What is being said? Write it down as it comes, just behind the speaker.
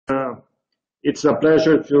It's a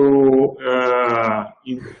pleasure to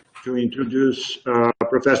introduce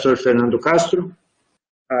Professor Fernando Castro.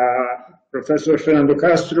 Professor Fernando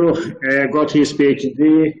Castro got his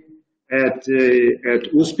PhD at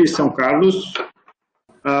USP São Carlos.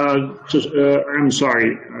 I'm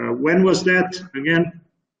sorry, when was that again?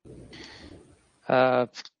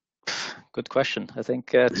 Good question. I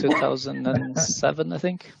think 2007, I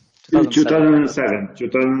think.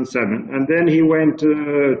 2007. And then he went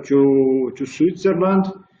to Switzerland,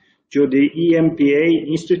 to the EMPA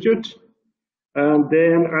Institute. And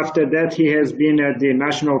then after that, he has been at the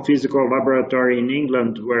National Physical Laboratory in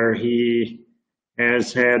England, where he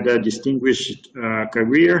has had a distinguished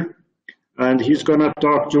career. And he's going to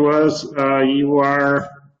talk to us. You are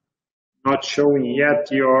not showing yet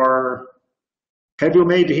your... Have you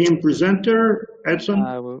made him presenter,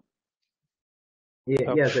 Edson?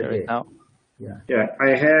 Yeah, yes, I did. Yeah, I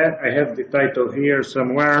have the title here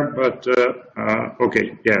somewhere, but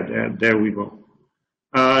okay, yeah, there we go.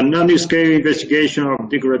 Nanoscale investigation of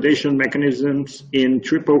degradation mechanisms in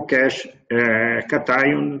triple-cation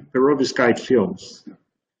cation perovskite films.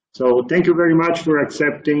 So thank you very much for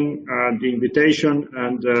accepting the invitation,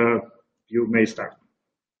 and you may start.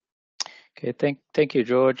 Okay, thank you,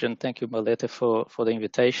 George, and thank you, Maleta, for the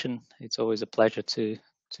invitation. It's always a pleasure to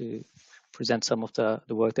present some of the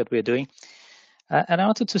work that we're doing. And I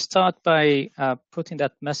wanted to start by putting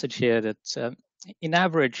that message here that in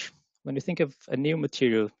average, when you think of a new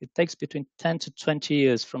material, it takes between 10 to 20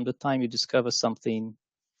 years from the time you discover something,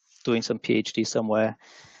 doing some PhD somewhere,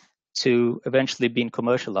 to eventually being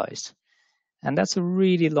commercialized. And that's a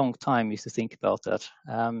really long time if you think about that.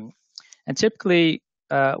 And typically,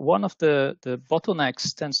 one of the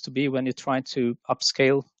bottlenecks tends to be when you try to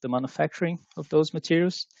upscale the manufacturing of those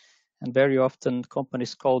materials. And very often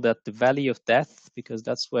companies call that the valley of death, because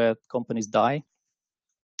that's where companies die.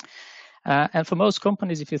 And for most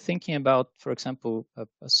companies, if you're thinking about, for example, a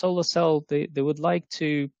solar cell, they would like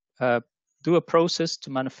to do a process to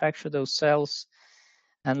manufacture those cells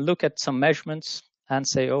and look at some measurements and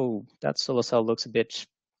say, oh, that solar cell looks a bit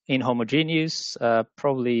inhomogeneous,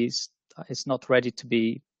 probably it's not ready to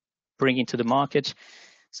be bringing to the market.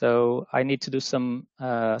 So I need to do some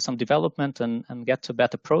development and get to a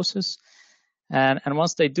better process. And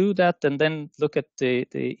once they do that, and then look at the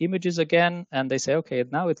images again, and they say, okay,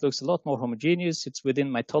 now it looks a lot more homogeneous. It's within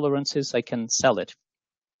my tolerances. I can sell it.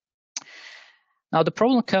 Now, the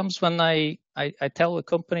problem comes when I tell a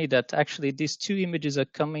company that actually these two images are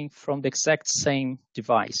coming from the exact same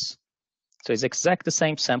device. So it's exact the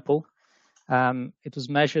same sample. It was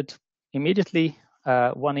measured immediately,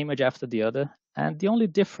 one image after the other. And the only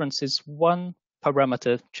difference is one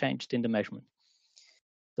parameter changed in the measurement.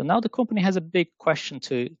 So now the company has a big question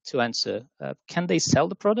to answer. Can they sell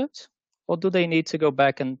the product, or do they need to go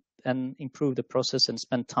back and improve the process and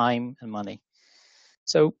spend time and money?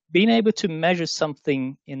 So being able to measure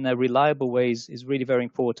something in a reliable way is really very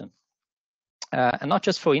important. And not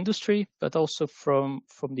just for industry, but also from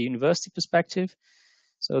the university perspective.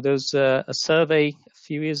 So there's a survey a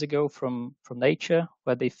few years ago from Nature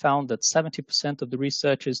where they found that 70% of the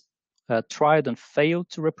researchers tried and failed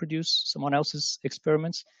to reproduce someone else's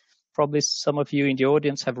experiments. Probably some of you in the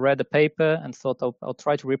audience have read the paper and thought, I'll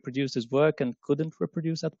try to reproduce this work, and couldn't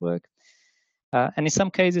reproduce that work. And in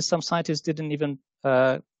some cases, some scientists didn't even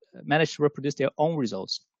manage to reproduce their own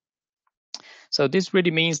results. So this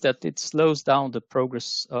really means that it slows down the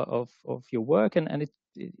progress of your work, and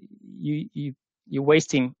you're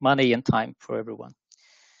wasting money and time for everyone.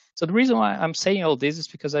 So the reason why I'm saying all this is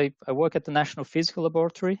because I work at the National Physical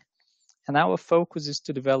Laboratory, and our focus is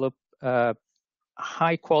to develop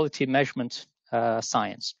high quality measurement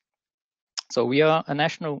science. So we are a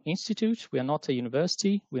national institute. We are not a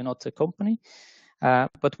university. We are not a company.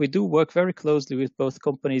 But we do work very closely with both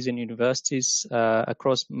companies and universities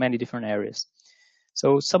across many different areas.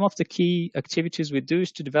 So some of the key activities we do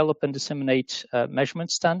is to develop and disseminate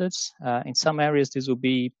measurement standards. In some areas, this will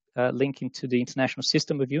be linking to the International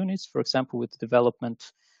System of Units, for example, with the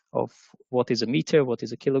development of what is a meter, what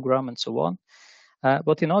is a kilogram, and so on.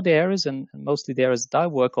 But in other areas, and mostly the areas that I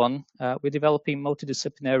work on, we're developing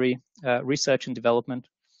multidisciplinary research and development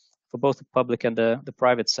for both the public and the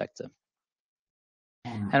private sector.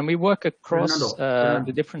 And we work across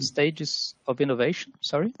the different stages of innovation.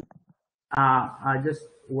 Sorry? I just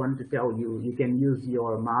want to tell you, you can use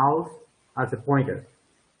your mouse as a pointer.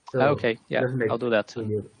 So okay, yeah, I'll do that.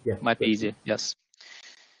 Yeah, might be easier, yes.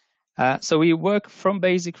 So we work from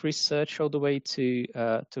basic research all the way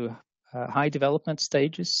to high development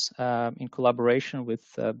stages in collaboration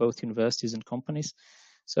with both universities and companies.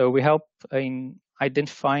 So we help in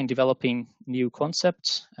identifying, developing new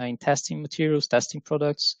concepts in testing materials, testing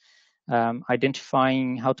products,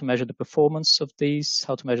 identifying how to measure the performance of these,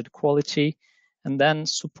 how to measure the quality, and then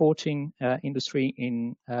supporting industry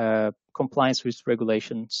in compliance with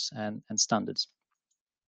regulations and standards.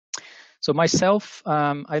 So myself,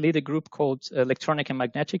 I lead a group called Electronic and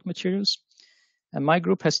Magnetic Materials. And my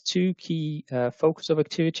group has two key focus of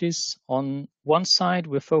activities. On one side,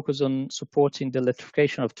 we're focused on supporting the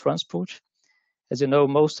electrification of transport. As you know,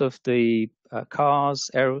 most of the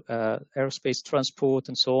cars, aerospace transport,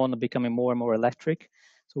 and so on are becoming more and more electric.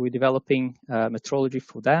 So we're developing metrology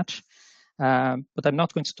for that. But I'm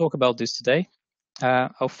not going to talk about this today.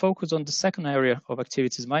 I'll focus on the second area of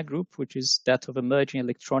activities in my group, which is that of emerging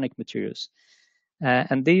electronic materials.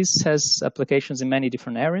 And this has applications in many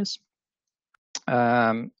different areas.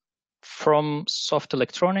 From soft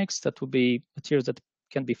electronics, that would be materials that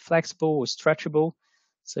can be flexible or stretchable,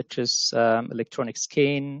 such as electronic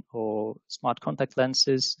skin or smart contact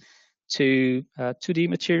lenses, to 2D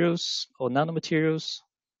materials or nanomaterials,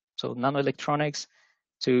 so nanoelectronics,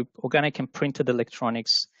 to organic and printed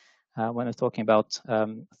electronics when we're talking about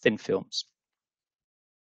thin films.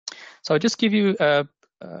 So I'll just give you a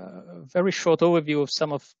very short overview of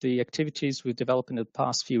some of the activities we've developed in the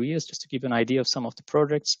past few years, just to give you an idea of some of the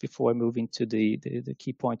projects before I move into the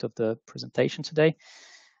key point of the presentation today.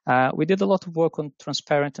 We did a lot of work on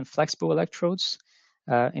transparent and flexible electrodes.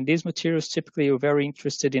 In these materials, typically, we're very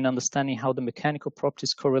interested in understanding how the mechanical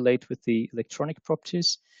properties correlate with the electronic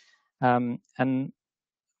properties. And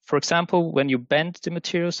for example, when you bend the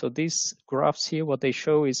material, so these graphs here, what they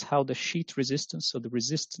show is how the sheet resistance, so the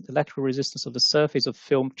electrical resistance of the surface of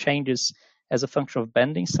film changes as a function of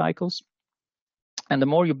bending cycles. And the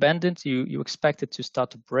more you bend it, you expect it to start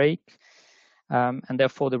to break, and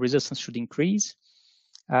therefore the resistance should increase.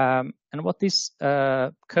 And what these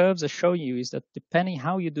curves are showing you is that depending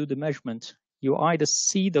how you do the measurement, you either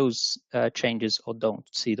see those changes or don't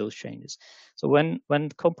see those changes. So when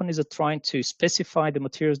companies are trying to specify the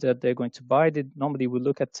materials that they're going to buy, they normally will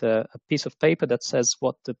look at a piece of paper that says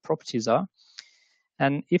what the properties are.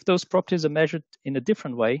 And if those properties are measured in a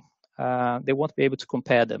different way, they won't be able to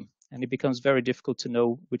compare them. And it becomes very difficult to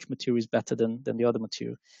know which material is better than the other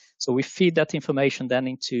material. So we feed that information then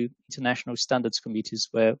into international standards committees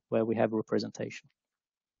where we have representation.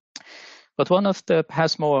 But one of the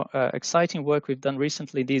perhaps more exciting work we've done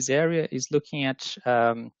recently in this area is looking at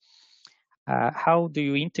how do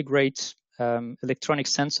you integrate electronic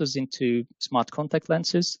sensors into smart contact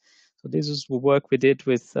lenses. So this is the work we did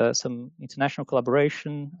with some international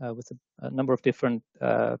collaboration with a number of different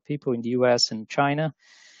people in the US and China,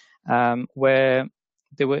 where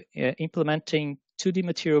they were implementing 2D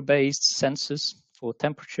material-based sensors for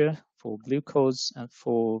temperature, for glucose, and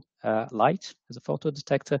for light as a photo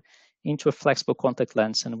detector into a flexible contact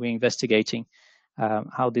lens, and we're investigating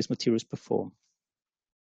how these materials perform.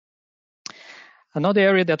 Another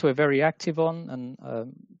area that we're very active on, and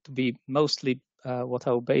to be mostly what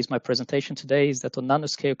I will base my presentation today, is that on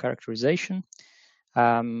nanoscale characterization.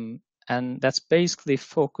 And that's basically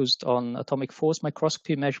focused on atomic force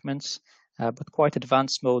microscopy measurements, but quite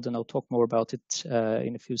advanced mode, and I'll talk more about it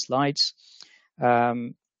in a few slides.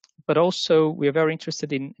 But also, we are very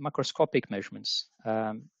interested in macroscopic measurements.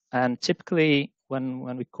 And typically,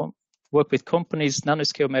 when we work with companies,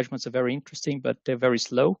 nanoscale measurements are very interesting, but they're very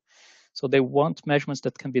slow. So they want measurements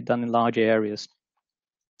that can be done in larger areas.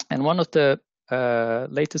 And one of the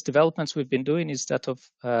latest developments we've been doing is that of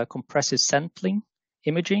compressive sampling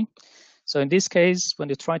imaging. So in this case, when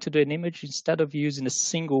you try to do an image, instead of using a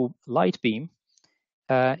single light beam,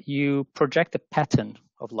 you project a pattern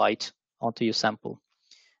of light onto your sample.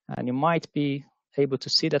 And you might be able to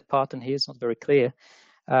see that pattern here. It's not very clear.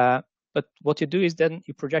 But what you do is then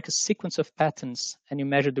you project a sequence of patterns and you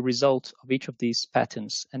measure the result of each of these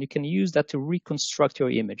patterns. And you can use that to reconstruct your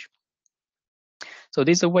image. So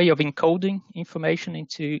this is a way of encoding information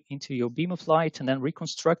into your beam of light and then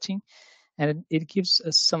reconstructing. And it gives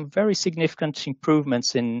us some very significant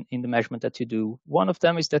improvements in the measurement that you do. One of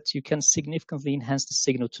them is that you can significantly enhance the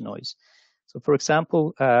signal to noise. So for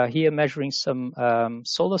example, here measuring some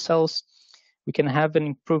solar cells, we can have an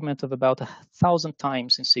improvement of about 1,000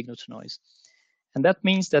 times in signal to noise. And that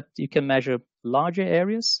means that you can measure larger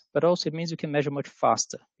areas, but also it means you can measure much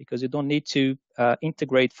faster because you don't need to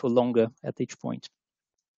integrate for longer at each point.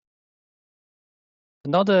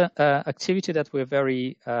 Another activity that we're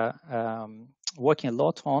very working a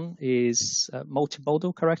lot on is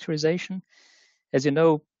multimodal characterization. As you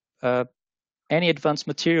know, any advanced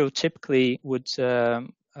material typically would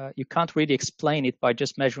you can't really explain it by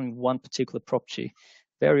just measuring one particular property.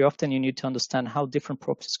 Very often you need to understand how different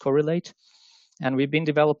properties correlate. And we've been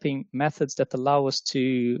developing methods that allow us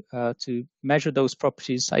to measure those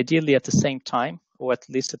properties, ideally at the same time, or at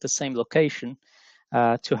least at the same location,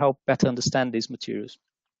 to help better understand these materials.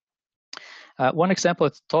 One example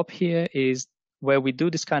at the top here is where we do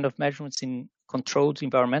this kind of measurements in controlled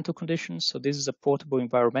environmental conditions. So this is a portable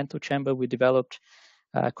environmental chamber we developed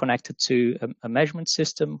connected to a measurement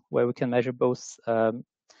system where we can measure both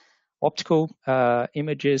optical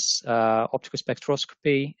images, optical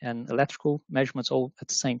spectroscopy, and electrical measurements all at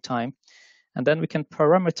the same time. And then we can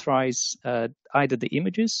parameterize either the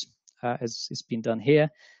images, as is being done here,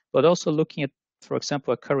 but also looking at, for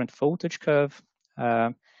example, a current voltage curve,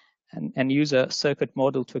 and use a circuit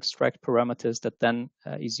model to extract parameters that then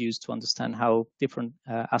is used to understand how different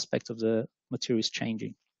aspects of the material is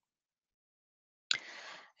changing.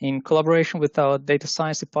 In collaboration with our data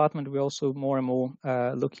science department, we're also more and more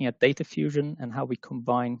looking at data fusion and how we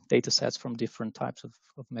combine data sets from different types of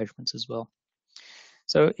measurements as well.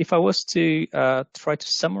 So if I was to try to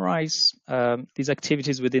summarize these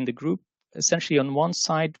activities within the group, essentially on one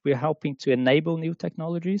side, we're helping to enable new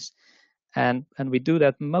technologies. And we do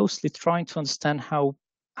that mostly trying to understand how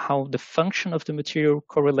the function of the material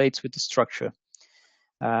correlates with the structure,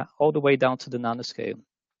 all the way down to the nanoscale.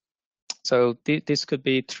 So this could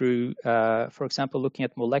be through, for example, looking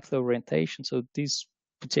at molecular orientation. So this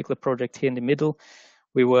particular project here in the middle,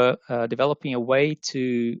 we were developing a way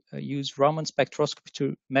to use Raman spectroscopy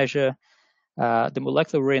to measure the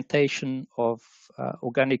molecular orientation of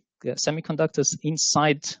organic semiconductors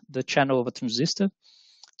inside the channel of a transistor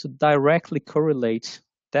to directly correlate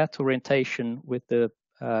that orientation with the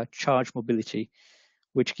charge mobility,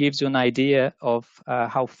 which gives you an idea of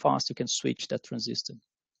how fast you can switch that transistor.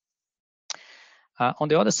 On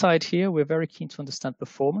the other side here, we're very keen to understand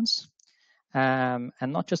performance, and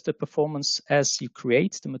not just the performance as you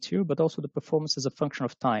create the material, but also the performance as a function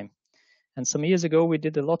of time. And some years ago, we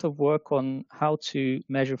did a lot of work on how to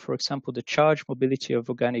measure, for example, the charge mobility of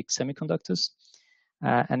organic semiconductors.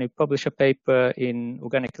 And we published a paper in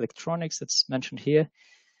Organic-inorganic that's mentioned here,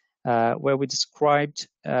 where we described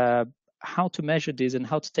how to measure this and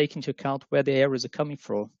how to take into account where the errors are coming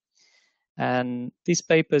from. And this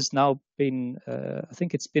paper has now been, I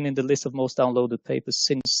think it's been in the list of most downloaded papers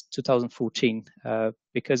since 2014,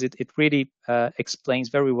 because it really explains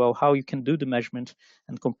very well how you can do the measurement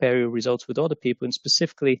and compare your results with other people, and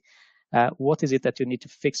specifically, what is it that you need to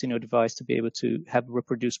fix in your device to be able to have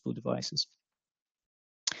reproducible devices.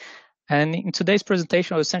 And in today's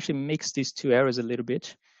presentation, I'll essentially mix these two areas a little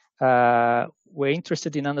bit. We're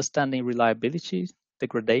interested in understanding reliability,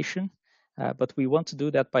 degradation, but we want to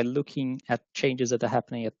do that by looking at changes that are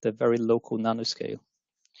happening at the very local nanoscale.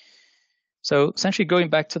 So essentially going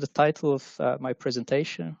back to the title of my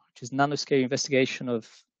presentation, which is Nanoscale Investigation of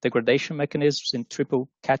Degradation Mechanisms in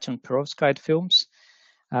Triple-cation perovskite films.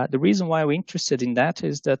 The reason why we're interested in that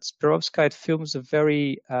is that perovskite films are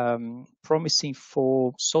very promising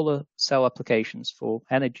for solar cell applications, for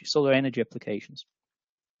solar energy applications.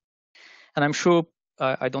 And I'm sure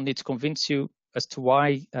I don't need to convince you as to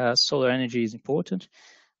why solar energy is important,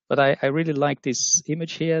 but I really like this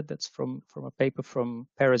image here that's from a paper from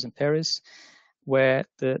Perez and Perez, where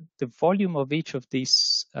the volume of each of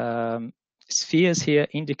these spheres here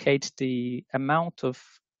indicate the amount of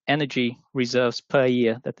energy reserves per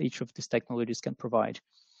year that each of these technologies can provide.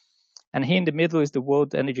 And here in the middle is the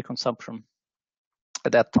world energy consumption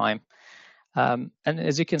at that time. And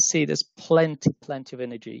as you can see, there's plenty of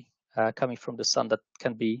energy coming from the sun that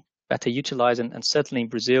can be better utilized. And certainly in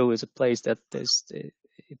Brazil is a place that it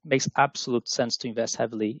makes absolute sense to invest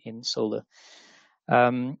heavily in solar.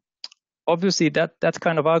 Obviously, that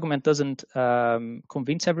kind of argument doesn't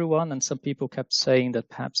convince everyone, and some people kept saying that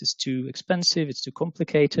perhaps it's too expensive, it's too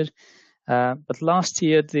complicated. But last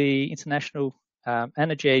year, the International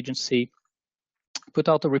Energy Agency put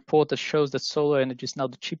out a report that shows that solar energy is now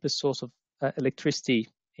the cheapest source of electricity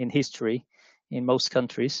in history in most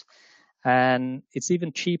countries, and it's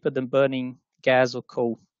even cheaper than burning gas or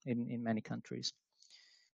coal in many countries.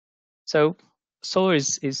 So solar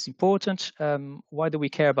is important. Why do we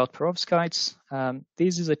care about perovskites?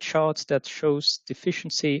 This is a chart that shows the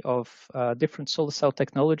efficiency of different solar cell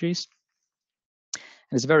technologies.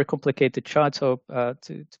 And it's a very complicated chart, so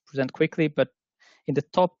to present quickly, but in the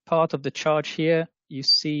top part of the chart here, you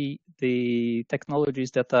see the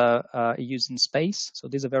technologies that are used in space. So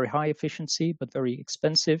these are very high efficiency, but very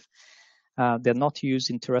expensive. They're not used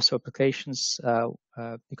in terrestrial applications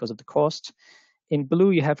because of the cost. In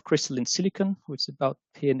blue, you have crystalline silicon, which is about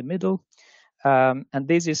here in the middle. And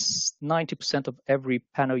this is 90% of every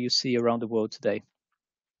panel you see around the world today.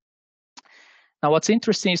 Now, what's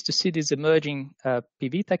interesting is to see these emerging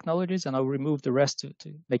PV technologies, and I'll remove the rest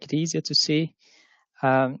to make it easier to see.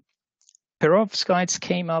 Perovskites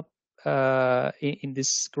came up in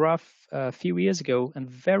this graph a few years ago, and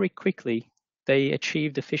very quickly they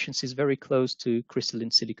achieved efficiencies very close to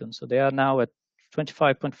crystalline silicon. So they are now at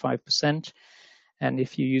 25.5%, and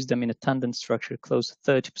if you use them in a tandem structure, close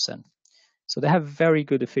to 30%. So they have very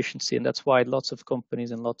good efficiency, and that's why lots of companies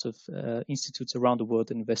and lots of institutes around the world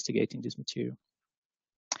are investigating this material.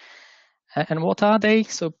 And what are they?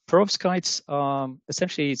 So perovskites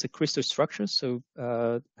essentially is a crystal structure. So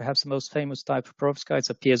perhaps the most famous type of perovskites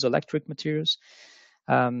are piezoelectric materials.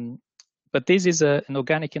 But this is an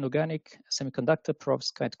organic-inorganic semiconductor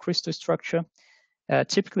perovskite crystal structure.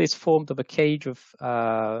 Typically, it's formed of a cage of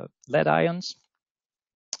lead ions.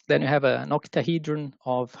 Then you have an octahedron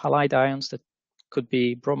of halide ions that could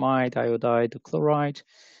be bromide, iodide, or chloride.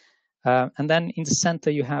 And then in the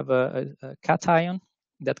center, you have a cation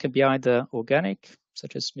that can be either organic,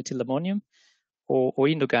 such as methylammonium, or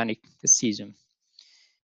inorganic, the cesium.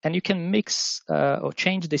 And you can mix or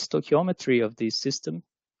change the stoichiometry of this system.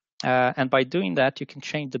 And by doing that, you can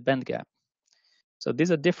change the band gap. So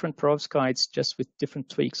these are different perovskites just with different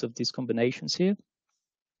tweaks of these combinations here,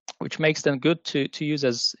 which makes them good to use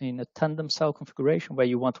as in a tandem cell configuration where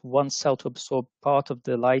you want one cell to absorb part of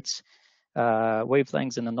the light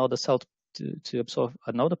wavelengths and another cell to absorb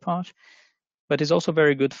another part. But it's also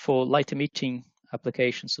very good for light emitting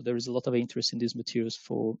applications. So there is a lot of interest in these materials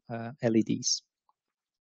for LEDs.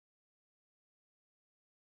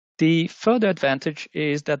 The further advantage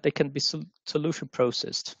is that they can be solution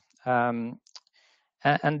processed. And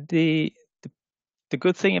the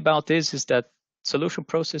good thing about this is that solution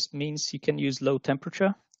process means you can use low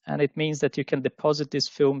temperature, and it means that you can deposit these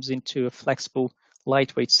films into a flexible,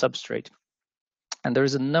 lightweight substrate. And there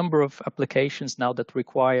is a number of applications now that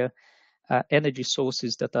require energy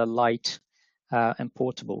sources that are light and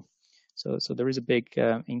portable. So there is a big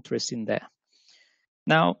interest in there.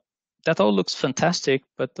 Now, that all looks fantastic,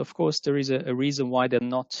 but of course there is a reason why they're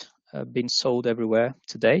not being sold everywhere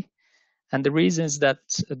today. And the reason is that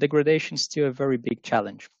degradation is still a very big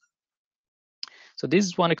challenge. So this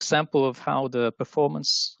is one example of how the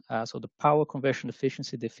performance, so the power conversion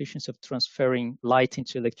efficiency, the efficiency of transferring light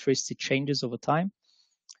into electricity changes over time.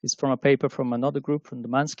 It's from a paper from another group, from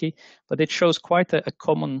Domansky, but it shows quite a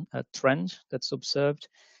common trend that's observed,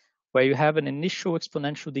 where you have an initial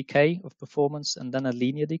exponential decay of performance and then a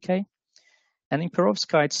linear decay. And in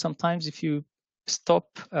perovskites, sometimes if you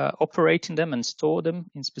stop operating them and store them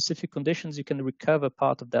in specific conditions, you can recover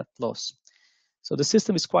part of that loss. So the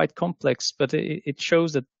system is quite complex, but it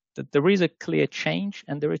shows that there is a clear change,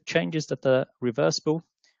 and there are changes that are reversible,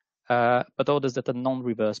 but others that are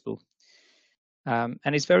non-reversible. And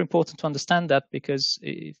it's very important to understand that, because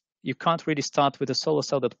you can't really start with a solar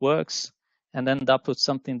cell that works and end up with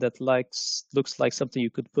something that looks like something you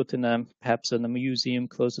could put in perhaps in a museum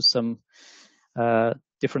close to some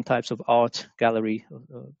different types of art gallery,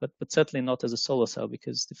 but certainly not as a solar cell,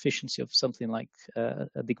 because the efficiency of something like a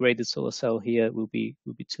degraded solar cell here will be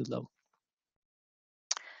too low.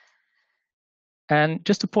 And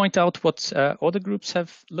just to point out what other groups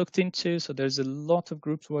have looked into, so there's a lot of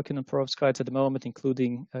groups working on perovskites at the moment,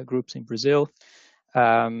 including groups in Brazil.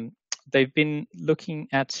 They've been looking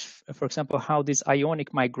at, for example, how this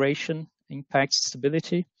ionic migration impacts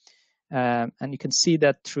stability. And you can see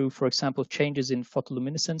that through, for example, changes in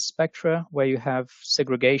photoluminescence spectra, where you have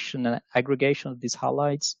segregation and aggregation of these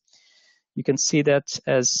halides. You can see that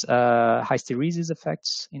as hysteresis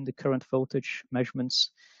effects in the current voltage measurements.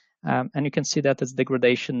 And you can see that as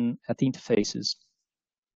degradation at interfaces,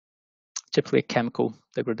 typically a chemical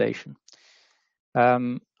degradation.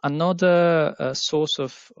 Another source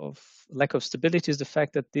of lack of stability is the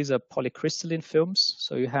fact that these are polycrystalline films.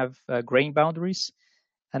 So you have grain boundaries,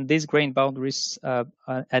 and these grain boundaries are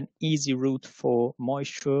an easy route for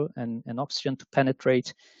moisture and oxygen to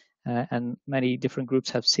penetrate. And many different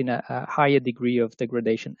groups have seen a higher degree of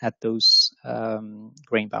degradation at those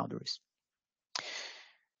grain boundaries.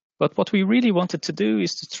 But what we really wanted to do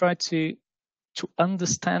is to try to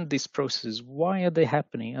understand these processes. Why are they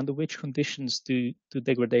happening? Under which conditions do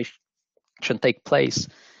degradation take place?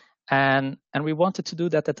 And we wanted to do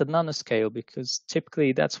that at the nanoscale, because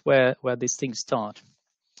typically that's where these things start.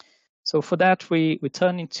 So for that, we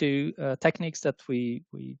turn into techniques that we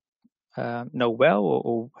know well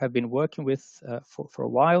or have been working with for a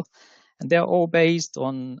while. And they're all based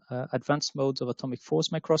on advanced modes of atomic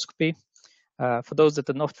force microscopy. For those that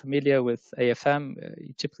are not familiar with AFM,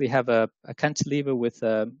 you typically have a cantilever with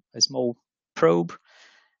a small probe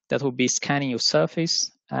that will be scanning your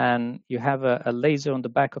surface, and you have a laser on the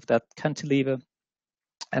back of that cantilever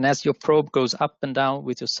And as your probe goes up and down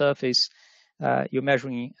with your surface, you're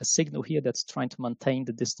measuring a signal here that's trying to maintain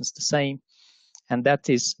the distance the same. And that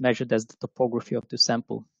is measured as the topography of the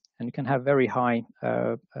sample. And you can have very high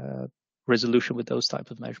resolution with those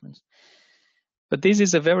types of measurements. But this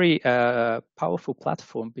is a very powerful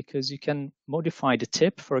platform because you can modify the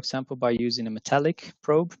tip, for example, by using a metallic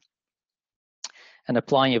probe and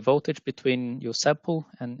applying a voltage between your sample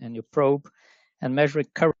and your probe and measuring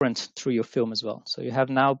current through your film as well. So you have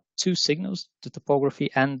now two signals, the topography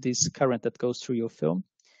and this current that goes through your film.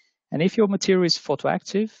 And if your material is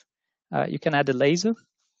photoactive, you can add a laser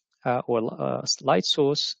or a light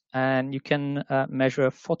source, and you can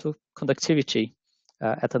measure photoconductivity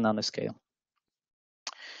at a nanoscale.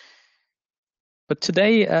 But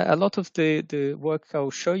today, a lot of the work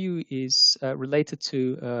I'll show you is related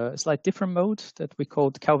to a slightly different mode that we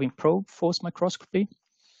call Kelvin probe force microscopy.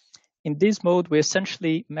 In this mode, we're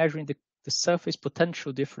essentially measuring the surface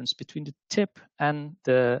potential difference between the tip and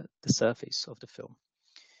the surface of the film.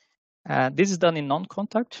 This is done in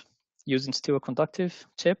non-contact using still a conductive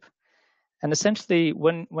tip. And essentially,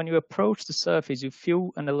 when you approach the surface, you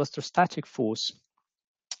feel an electrostatic force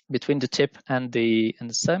between the tip and the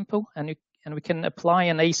sample, and we can apply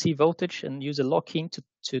an AC voltage and use a lock-in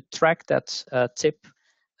to track that tip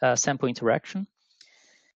sample interaction.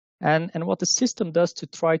 And what the system does to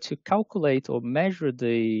try to calculate or measure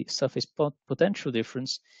the surface potential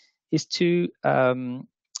difference is to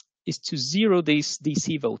zero this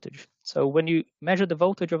DC voltage. So when you measure the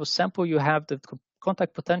voltage of a sample, you have the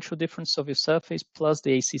contact potential difference of your surface plus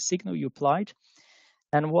the AC signal you applied.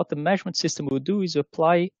 And what the measurement system will do is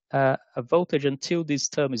apply a voltage until this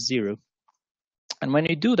term is zero. And when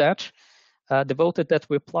you do that, the voltage that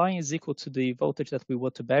we're applying is equal to the voltage that we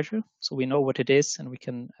want to measure. So we know what it is, and we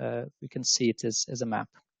can see it as a map.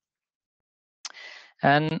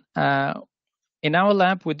 And in our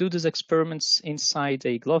lab, we do these experiments inside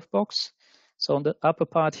a glove box. So on the upper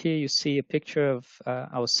part here, you see a picture of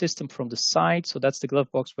our system from the side. So that's the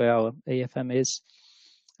glove box where our AFM is.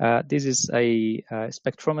 This is a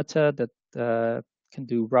spectrometer that can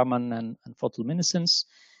do Raman and photoluminescence.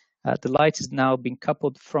 The light is now being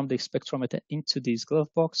coupled from the spectrometer into this glove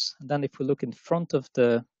box. And then if we look in front of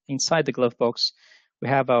inside the glove box, we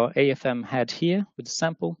have our AFM head here with the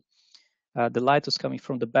sample. The light is coming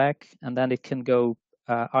from the back, and then it can go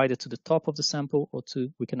either to the top of the sample or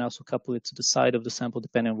we can also couple it to the side of the sample,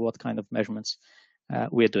 depending on what kind of measurements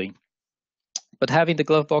we're doing. But having the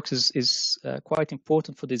glove box is quite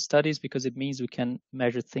important for these studies because it means we can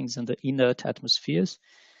measure things in the inert atmospheres.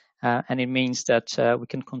 And it means that we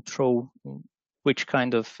can control which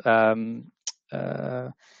kind of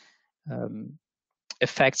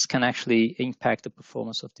effects can actually impact the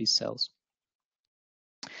performance of these cells.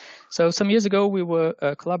 So some years ago, we were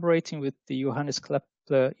collaborating with the Johannes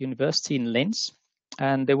Kepler University in Linz,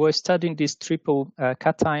 and they were studying these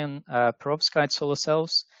triple-cation perovskite solar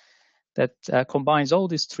cells that combines all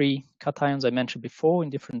these three cations I mentioned before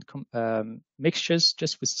in different mixtures,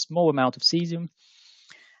 just with a small amount of cesium.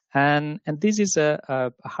 And this is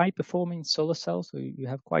a high-performing solar cell, so you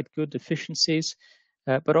have quite good efficiencies,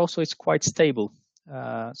 but also it's quite stable.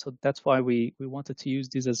 So that's why we wanted to use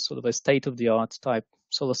this as sort of a state-of-the-art type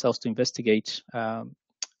solar cells to investigate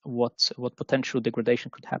what potential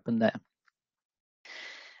degradation could happen there.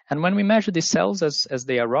 And when we measure these cells as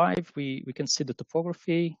they arrive, we can see the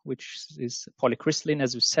topography, which is polycrystalline,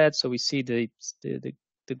 as we said. So we see the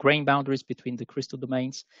grain boundaries between the crystal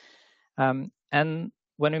domains. And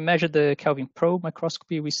when we measure the Kelvin probe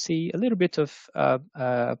microscopy, we see a little bit of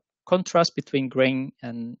contrast between grain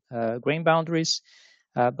and grain boundaries,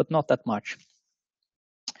 but not that much.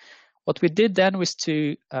 What we did then was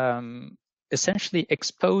to essentially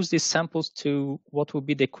expose these samples to what would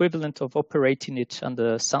be the equivalent of operating it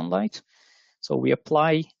under sunlight. So we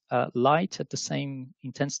apply light at the same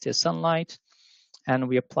intensity as sunlight, and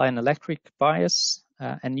we apply an electric bias.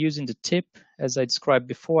 And using the tip, as I described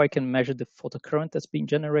before, I can measure the photocurrent that's being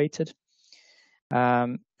generated.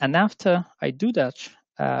 And after I do that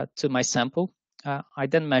to my sample, I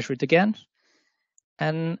then measure it again.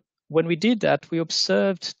 And when we did that, we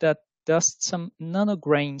observed that there's some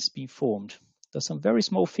nanograins being formed. There's some very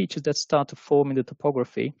small features that start to form in the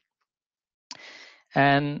topography,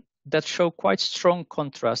 and that show quite strong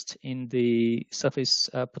contrast in the surface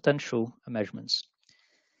potential measurements.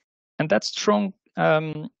 And that strong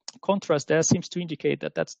contrast there seems to indicate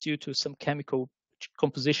that that's due to some chemical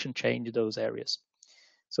composition change in those areas.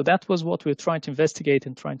 So that was what we're trying to investigate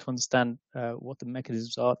and trying to understand what the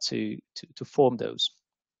mechanisms are to form those.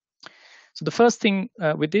 So the first thing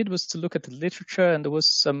we did was to look at the literature, and there was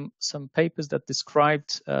some papers that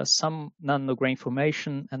described some nanograin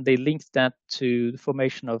formation, and they linked that to the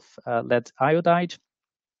formation of lead iodide.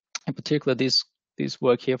 In particular, this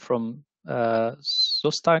work here from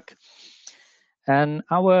Zostak. And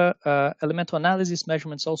our elemental analysis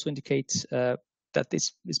measurements also indicate that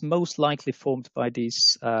this is most likely formed by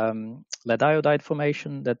this lead iodide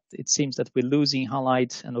formation, that it seems that we're losing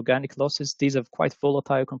halide and organic losses. These are quite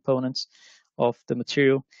volatile components of the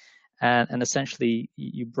material. And essentially,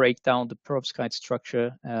 you break down the perovskite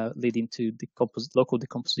structure, leading to local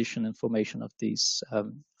decomposition and formation of these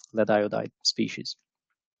lead iodide species.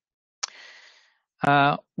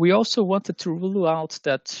 We also wanted to rule out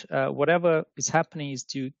that whatever is happening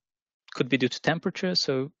could be due to temperature.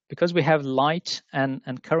 So because we have light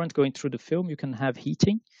and current going through the film, you can have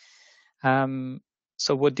heating.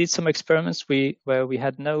 So we did some experiments where we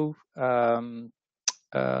had no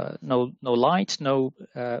light, no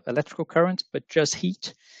electrical current, but just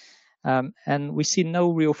heat. And we see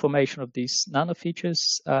no real formation of these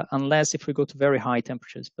nanofeatures unless if we go to very high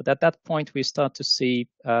temperatures. But at that point, we start to see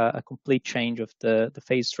a complete change of the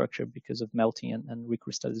phase structure because of melting and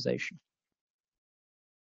recrystallization.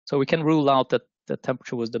 So we can rule out that the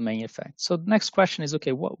temperature was the main effect. So the next question is,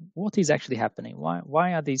 okay, what is actually happening?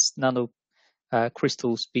 Why are these nano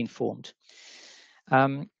crystals being formed?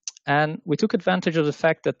 And we took advantage of the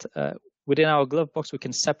fact that within our glove box, we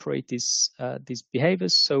can separate these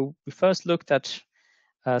behaviors. So we first looked at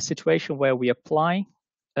a situation where we apply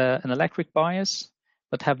an electric bias,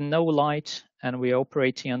 but have no light, and we are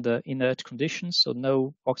operating under inert conditions, so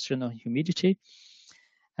no oxygen or humidity.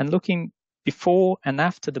 And looking before and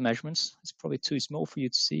after the measurements, it's probably too small for you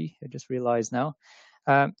to see, I just realized now,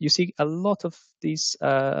 you see a lot of these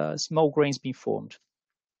small grains being formed.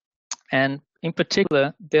 And in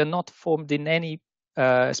particular, they're not formed in any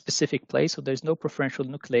specific place, so there's no preferential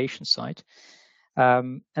nucleation site.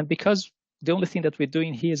 And because the only thing that we're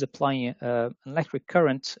doing here is applying an electric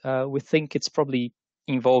current, we think it's probably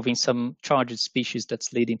involving some charged species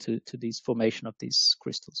that's leading to this formation of these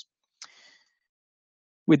crystals.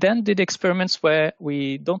 We then did experiments where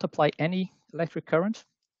we don't apply any electric current,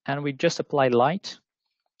 and we just apply light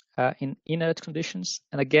in inert conditions.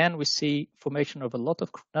 And again, we see formation of a lot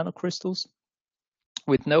of nanocrystals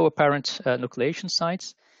with no apparent nucleation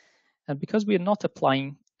sites. And because we are not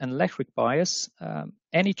applying an electric bias,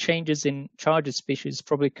 any changes in charged species is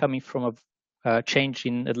probably coming from a change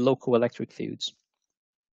in the local electric fields.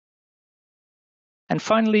 And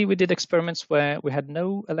finally, we did experiments where we had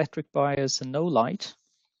no electric bias and no light,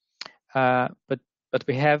 but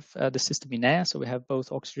we have the system in air, so we have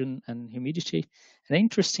both oxygen and humidity. And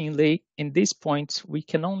interestingly, in this point, we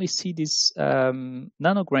can only see these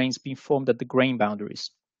nanograins being formed at the grain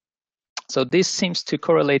boundaries. So this seems to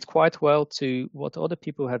correlate quite well to what other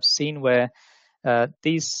people have seen, where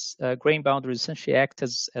these grain boundaries essentially act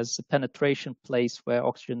as a penetration place where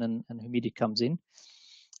oxygen and humidity comes in.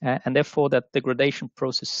 And therefore, that degradation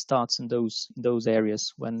process starts in those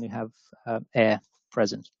areas when you have air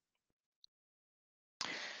present.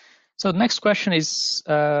 So the next question is,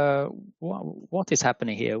 what is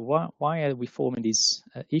happening here? Why are we forming these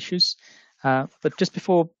issues? But just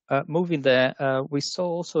before moving there, we saw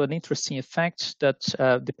also an interesting effect that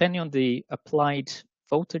depending on the applied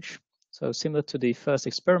voltage, so similar to the first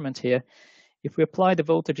experiment here, if we apply the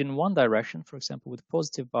voltage in one direction, for example, with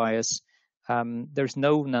positive bias, there's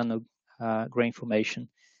no nano grain formation,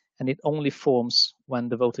 and it only forms when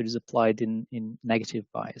the voltage is applied in negative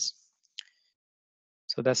bias.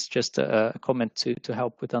 So that's just a comment to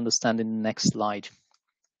help with understanding the next slide.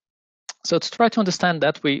 So to try to understand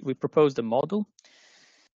that, we proposed a model,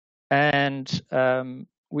 and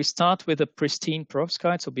we start with a pristine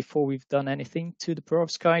perovskite. So before we've done anything to the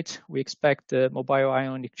perovskite, we expect the mobile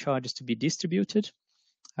ionic charges to be distributed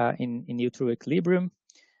in neutral equilibrium.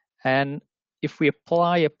 And if we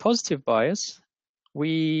apply a positive bias,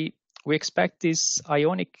 we expect this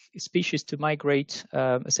ionic species to migrate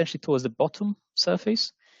essentially towards the bottom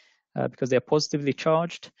surface because they are positively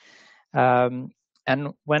charged. And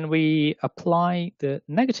when we apply the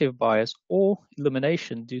negative bias or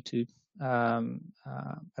illumination due to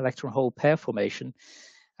electron hole pair formation,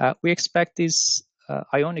 we expect these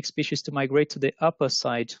ionic species to migrate to the upper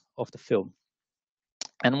side of the film.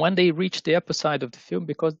 And when they reach the upper side of the film,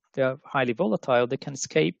 because they are highly volatile, they can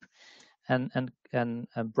escape and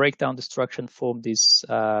break down the structure and form these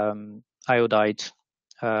lead iodide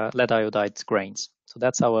grains. So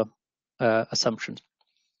that's our assumption.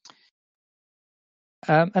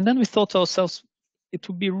 And then we thought to ourselves, it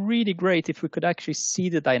would be really great if we could actually see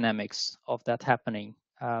the dynamics of that happening.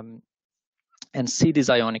 and see this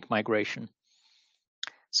ionic migration.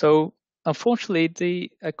 So unfortunately,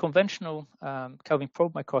 the conventional Kelvin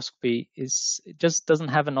probe microscopy just doesn't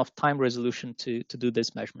have enough time resolution to do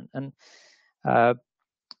this measurement. And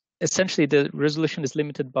essentially, the resolution is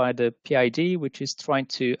limited by the PID, which is trying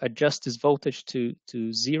to adjust this voltage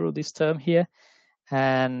to zero, this term here.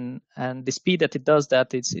 And the speed that it does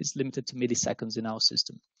that is limited to milliseconds in our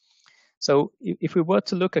system. So if we were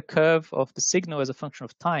to look a curve of the signal as a function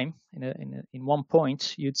of time in one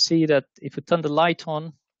point, you'd see that if you turn the light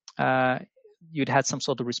on, you'd had some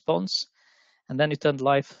sort of response, and then you turn the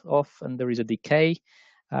light off and there is a decay.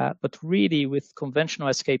 But really with conventional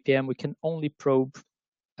SKPM, we can only probe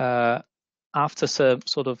after some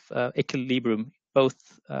sort of equilibrium, both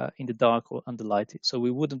in the dark or under light. So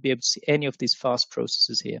we wouldn't be able to see any of these fast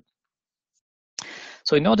processes here.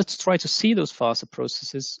 So in order to try to see those faster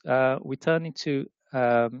processes, we turn into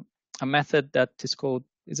a method that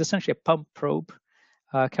is essentially a pump probe,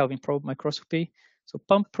 Kelvin probe microscopy. So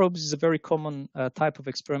pump probes is a very common type of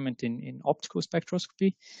experiment in optical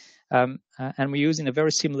spectroscopy, and we're using a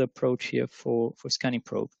very similar approach here for scanning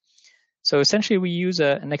probe. So essentially we use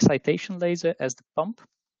an excitation laser as the pump.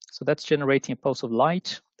 So that's generating a pulse of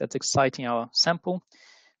light that's exciting our sample.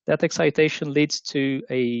 That excitation leads to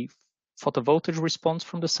a photovoltage response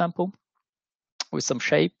from the sample with some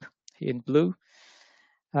shape here in blue.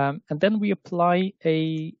 And then we apply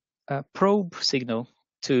a probe signal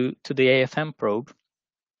to the AFM probe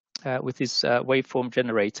with this waveform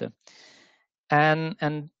generator.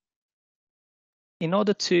 And in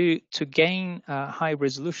order to gain high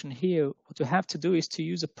resolution here, what you have to do is to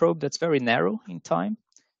use a probe that's very narrow in time.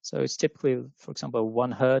 So it's typically, for example, a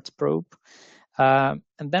 1 Hertz probe. And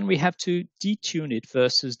then we have to detune it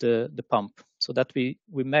versus the pump, so that we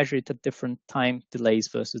measure it at different time delays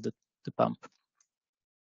versus the pump.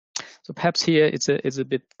 So perhaps here it's a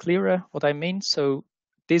bit clearer what I mean. So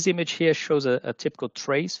this image here shows a typical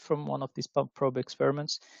trace from one of these pump probe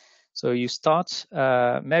experiments. So you start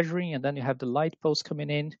measuring, and then you have the light pulse coming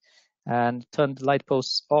in, and turn the light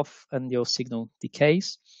pulse off, and your signal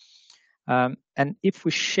decays. And if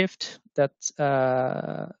we shift that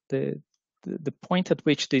the point at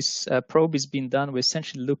which this probe is being done, we're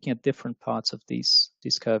essentially looking at different parts of this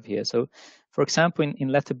curve here. So, for example, in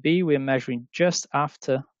letter B, we're measuring just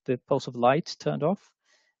after the pulse of light turned off,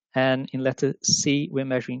 and in letter C, we're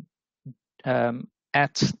measuring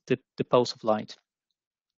at the pulse of light.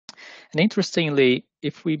 And interestingly,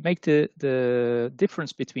 if we make the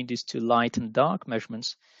difference between these two light and dark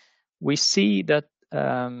measurements, we see that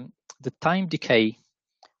the time decay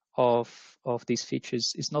of these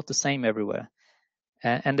features is not the same everywhere.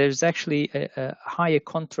 And there's actually a higher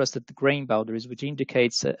contrast at the grain boundaries, which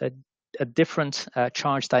indicates a different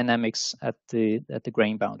charge dynamics at the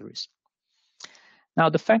grain boundaries. Now,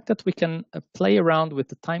 the fact that we can play around with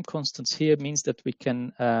the time constants here means that we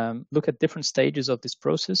can look at different stages of this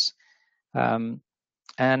process. And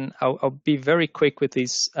I'll be very quick with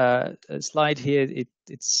this slide here.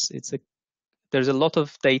 There's a lot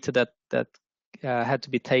of data that had to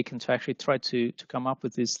be taken to actually try to come up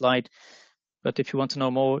with this slide. But if you want to know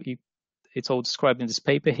more, it's all described in this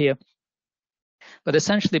paper here. But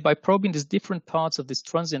essentially, by probing these different parts of this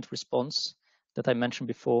transient response that I mentioned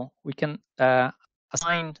before, we can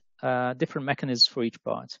assign different mechanisms for each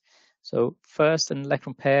part. So first, an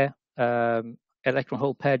electron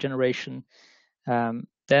hole pair generation.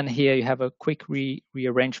 Then here you have a quick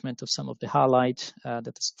rearrangement of some of the halide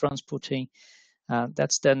that is transporting.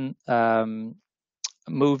 That's then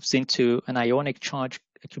moves into an ionic charge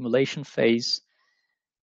accumulation phase.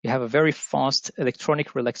 You have a very fast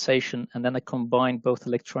electronic relaxation, and then a combined both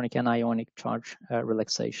electronic and ionic charge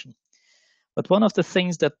relaxation. But one of the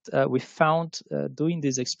things that we found doing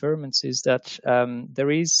these experiments is that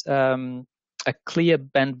there is a clear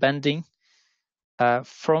bending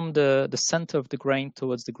from the center of the grain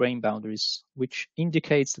towards the grain boundaries, which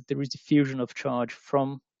indicates that there is diffusion of charge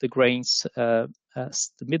from the grains, the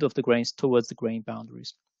middle of the grains towards the grain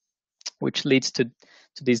boundaries, which leads to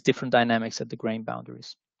these different dynamics at the grain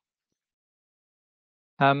boundaries.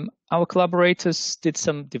 Our collaborators did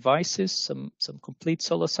some devices, some complete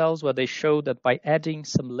solar cells, where they showed that by adding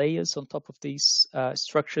some layers on top of these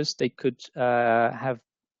structures, they could have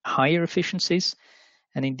higher efficiencies.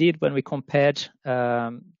 And indeed, when we compared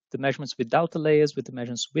the measurements without the layers with the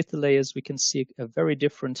measurements with the layers, we can see a very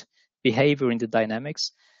different behavior in the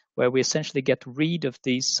dynamics, where we essentially get rid of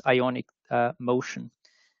this ionic motion.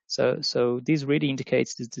 So this really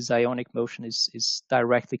indicates that this ionic motion is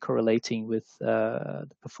directly correlating with the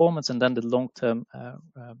performance and then the long-term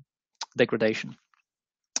degradation.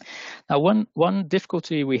 Now, one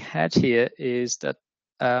difficulty we had here is that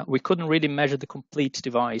we couldn't really measure the complete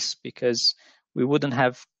device because we wouldn't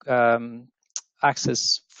have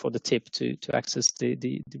access for the tip to access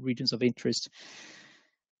the regions of interest.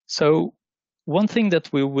 So one thing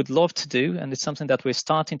that we would love to do, and it's something that we're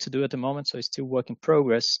starting to do at the moment, so it's still work in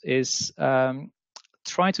progress, is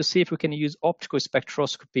try to see if we can use optical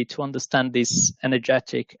spectroscopy to understand this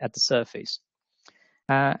energetic at the surface.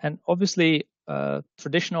 And obviously,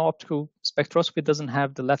 traditional optical spectroscopy doesn't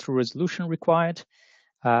have the lateral resolution required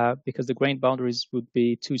because the grain boundaries would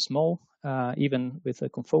be too small, even with a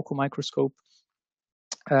confocal microscope.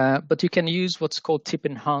 But you can use what's called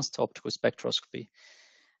tip-enhanced optical spectroscopy.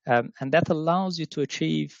 And that allows you to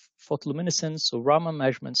achieve photoluminescence or Raman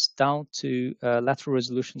measurements down to lateral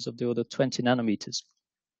resolutions of the order 20 nanometers.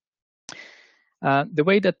 The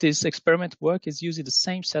way that this experiment works is using the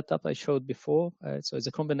same setup I showed before. So it's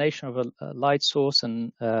a combination of a light source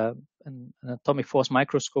and an atomic force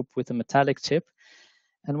microscope with a metallic tip.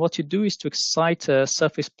 And what you do is to excite a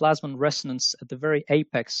surface plasmon resonance at the very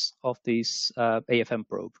apex of this AFM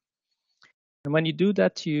probe. And when you do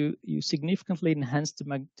that, you significantly enhance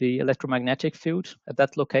the electromagnetic field at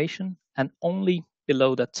that location and only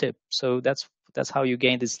below that tip. So that's how you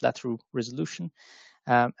gain this lateral resolution.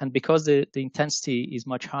 And because the intensity is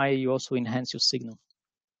much higher, you also enhance your signal.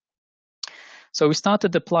 So we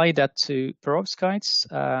started to apply that to perovskites,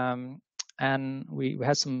 and we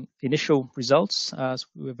had some initial results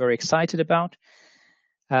we were very excited about.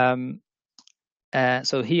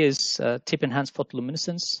 So here's tip-enhanced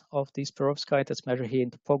photoluminescence of these perovskite that's measured here in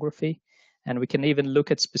topography. And we can even look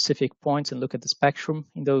at specific points and look at the spectrum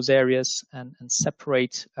in those areas and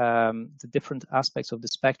separate the different aspects of the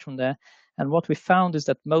spectrum there. And what we found is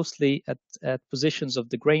that mostly at positions of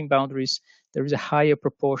the grain boundaries, there is a higher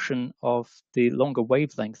proportion of the longer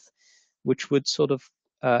wavelength, which would sort of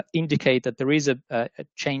indicate that there is a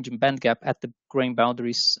change in band gap at the grain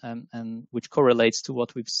boundaries, and which correlates to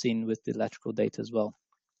what we've seen with the electrical data as well.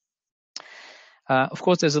 Of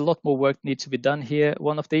course, there's a lot more work needs to be done here.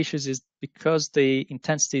 One of the issues is because the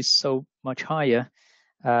intensity is so much higher,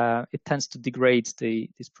 it tends to degrade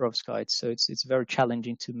these perovskites. So it's very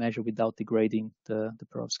challenging to measure without degrading the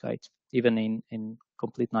perovskite, even in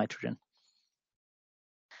complete nitrogen.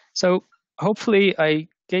 So hopefully I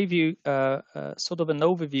gave you sort of an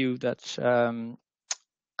overview that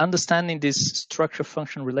understanding this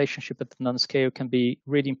structure-function relationship at the nanoscale can be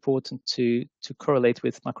really important to correlate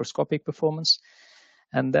with microscopic performance,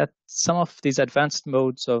 and that some of these advanced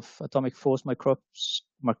modes of atomic force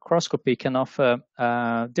microscopy can offer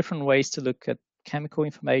different ways to look at chemical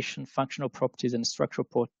information, functional properties, and structural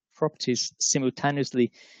properties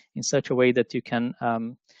simultaneously in such a way that you can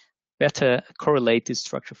better correlate these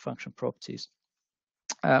structure-function properties.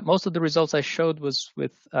 Most of the results I showed was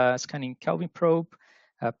with scanning Kelvin probe,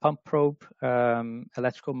 pump probe,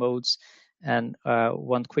 electrical modes, and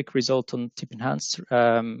one quick result on tip-enhanced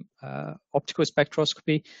optical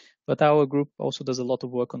spectroscopy. But our group also does a lot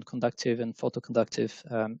of work on conductive and photoconductive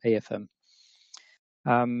AFM.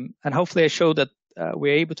 And hopefully I showed that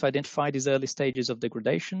we're able to identify these early stages of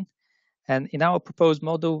degradation. And in our proposed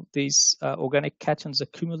model, these organic cations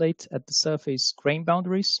accumulate at the surface grain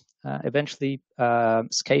boundaries, eventually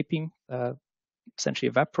escaping, essentially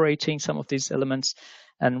evaporating some of these elements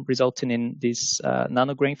and resulting in this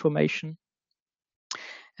nanograin formation,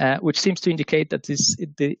 which seems to indicate that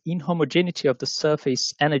the inhomogeneity of the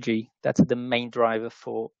surface energy, that's the main driver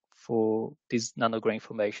for this nanograin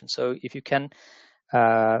formation. So if you can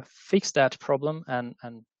fix that problem and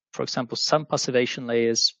for example, some passivation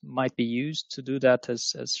layers might be used to do that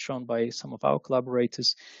as shown by some of our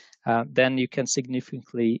collaborators, then you can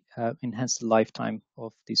significantly enhance the lifetime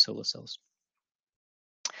of these solar cells.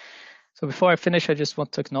 So before I finish, I just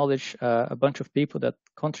want to acknowledge a bunch of people that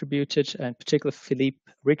contributed, in particular Philippe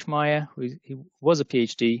Richmeyer, he was a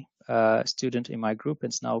PhD student in my group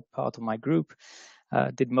and is now part of my group,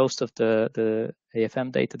 did most of the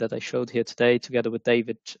AFM data that I showed here today, together with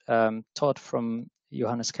David Todd from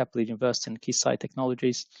Johannes Kepler University and Keysight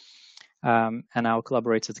Technologies, and our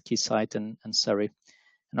collaborators at Keysight and Surrey.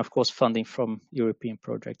 And of course, funding from European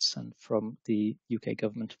projects and from the UK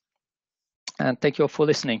government. And thank you all for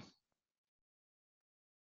listening.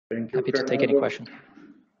 Thank you, Happy Fernando. to take any questions.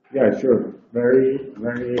 Yeah, sure. Very,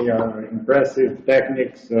 very impressive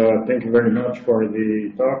techniques. Thank you very much for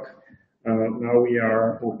the talk. Now we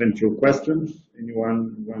are open to questions.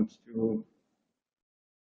 Anyone wants to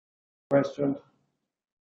question?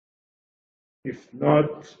 If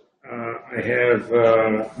not, I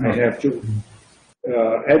have two.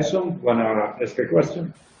 Edson, wanna ask a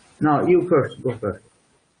question? No, you first. Go first.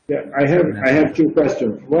 Yeah, I have two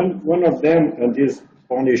questions. One of them, and this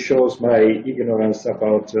only shows my ignorance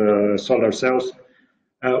about solar cells.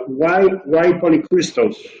 Why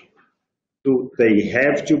polycrystals? Do they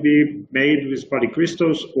have to be made with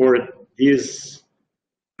polycrystals, or these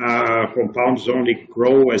compounds only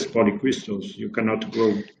grow as polycrystals? You cannot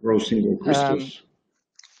grow single crystals.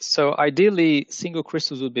 So ideally, single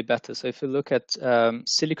crystals would be better. So if you look at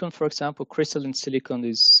silicon, for example, crystalline silicon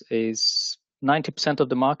is 90% of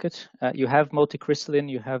the market. You have multicrystalline,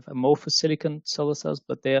 you have amorphous silicon solar cells,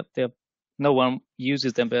 but no one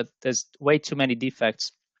uses them. But there's way too many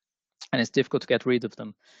defects, and it's difficult to get rid of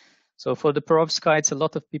them. So for the perovskites, a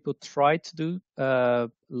lot of people try to do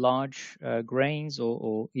large grains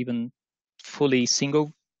or even fully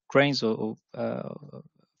single grains or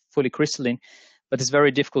fully crystalline, but it's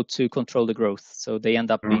very difficult to control the growth. So they end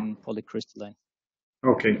up being polycrystalline.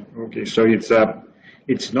 Okay. So it's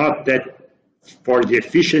not that for the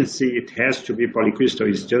efficiency it has to be polycrystal.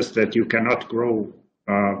 It's just that you cannot grow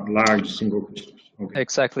large single crystals. Okay.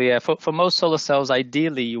 Exactly. Yeah. For most solar cells,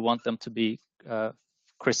 ideally you want them to be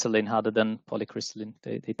crystalline rather than polycrystalline.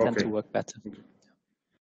 They tend to work better.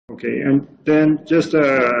 Okay, and then just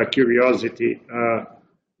a curiosity.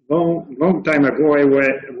 Long time ago, I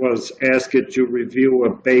was asked to review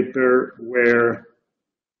a paper where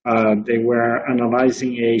they were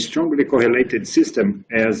analyzing a strongly correlated system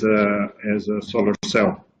as a solar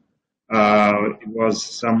cell. It was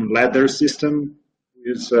some ladder system.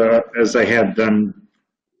 As I had done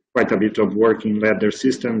quite a bit of work in ladder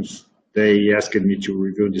systems, they asked me to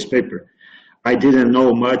review this paper. I didn't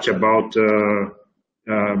know much about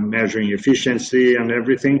measuring efficiency and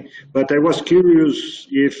everything, but I was curious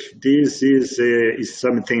if this is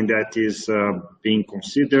something that is being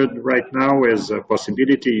considered right now as a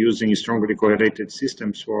possibility, using strongly correlated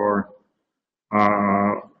systems for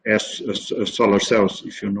as solar cells,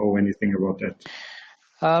 if you know anything about that.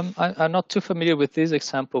 I'm not too familiar with this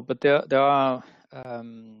example, but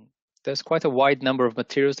there's quite a wide number of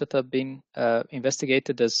materials that have been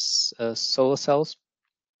investigated as solar cells.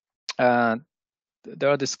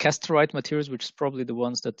 There are these castrite materials, which is probably the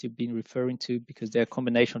ones that you've been referring to, because they're a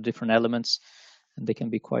combination of different elements and they can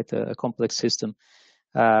be quite a complex system.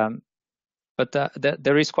 But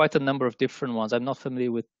there is quite a number of different ones. I'm not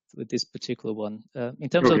familiar with this particular one. In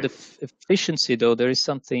terms of the efficiency, though, there is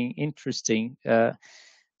something interesting that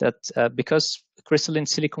because crystalline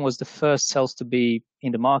silicon was the first cells to be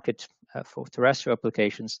in the market for terrestrial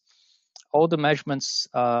applications, all the measurements,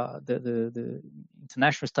 the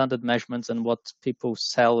international standard measurements and what people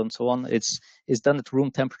sell and so on, is done at room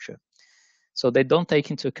temperature. So they don't take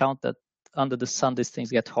into account that under the sun these things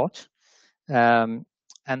get hot. And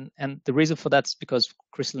the reason for that is because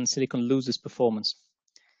crystalline silicon loses performance.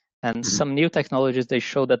 And some new technologies, they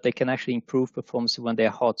show that they can actually improve performance when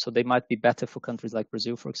they're hot. So they might be better for countries like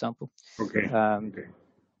Brazil, for example. Okay.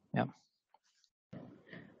 Yeah.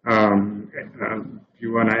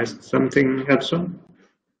 You want to ask something, Edson?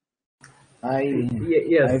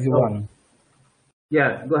 Yes. I have one.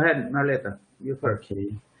 Yeah, go ahead, Marleta. You first.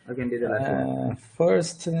 Okay. I can do the last one.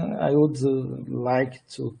 First, I would like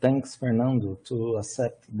to thank Fernando to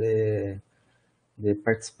accept the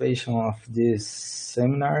participation of this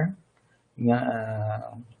seminar in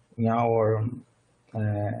our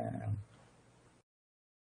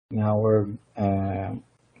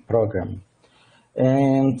program.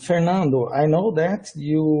 And Fernando, I know that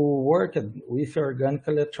you worked with organic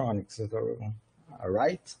electronics,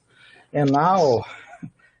 right? And now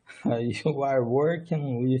you are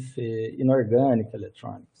working with inorganic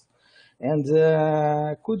electronics. And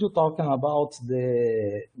could you talk about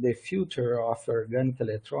the future of organic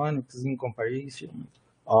electronics in comparison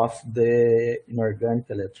of the inorganic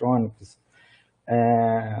electronics?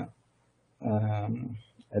 The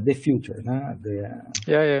future, no?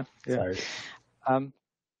 Yeah. Sorry.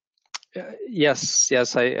 Yes.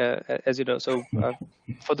 As you know, so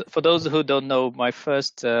for those who don't know, my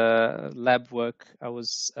first lab work, I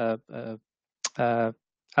was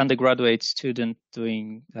undergraduate student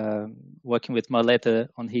doing working with Marleta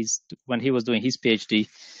when he was doing his PhD.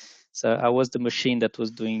 So I was the machine that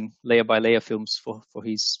was doing layer by layer films for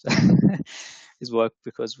his his work,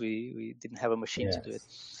 because we didn't have a machine to do it.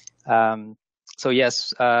 So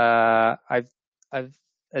yes, I've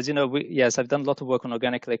as you know, I've done a lot of work on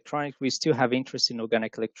organic electronics. We still have interest in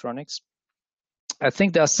organic electronics. I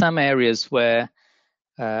think there are some areas where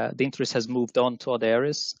the interest has moved on to other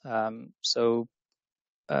areas. But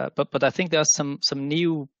I think there are some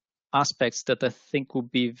new aspects that I think will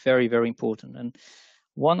be very, very important. And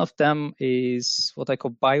one of them is what I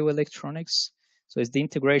call bioelectronics. So it's the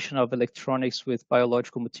integration of electronics with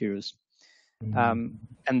biological materials. And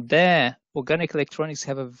there, organic electronics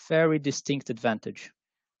have a very distinct advantage.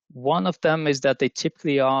 One of them is that they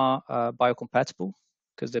typically are biocompatible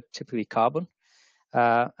because they're typically carbon.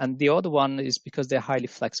 And the other one is because they're highly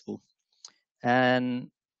flexible. And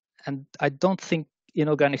I don't think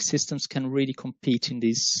inorganic systems can really compete in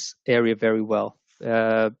this area very well.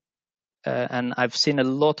 And I've seen a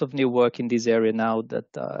lot of new work in this area now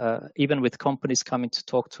that even with companies coming to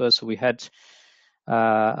talk to us, we had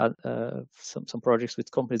some projects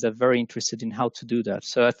with companies that are very interested in how to do that.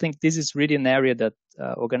 So I think this is really an area that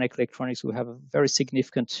organic electronics will have a very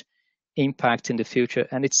significant impact in the future.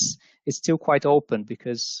 And it's still quite open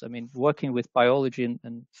because, I mean, working with biology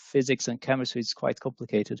and physics and chemistry is quite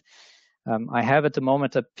complicated. I have at the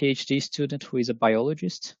moment a PhD student who is a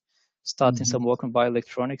biologist, starting some work on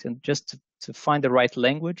bioelectronics, and just to find the right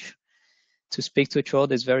language to speak to each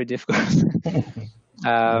other is very difficult.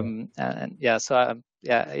 But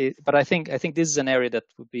I think this is an area that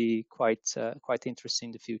would be quite interesting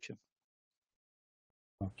in the future.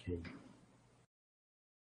 Okay.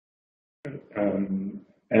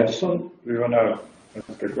 Edson, do you want to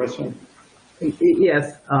ask a question?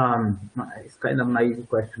 Yes, it's kind of an easy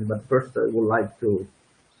question, but first I would like to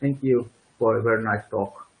thank you for a very nice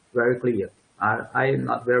talk, very clear. I am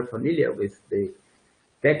not very familiar with the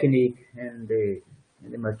technique and the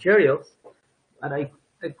materials, but I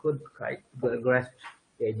could quite grasp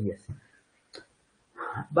the ideas.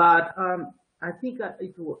 But I think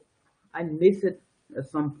I missed it at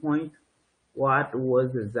some point. What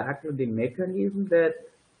was exactly the mechanism that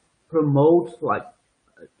promotes, like,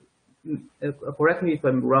 correct me if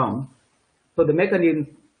I'm wrong. So the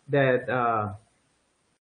mechanism that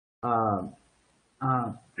how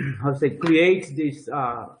to say, creates these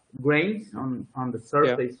grains on the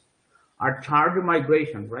surface are charge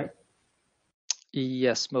migration, right?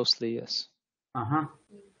 Yes, mostly yes.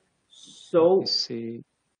 So see.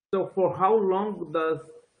 So for how long does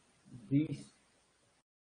these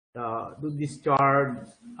do these charge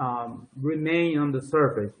remain on the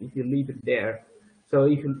surface if you leave it there? So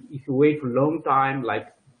if you wait for a long time,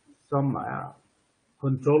 like some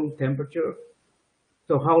controlled temperature,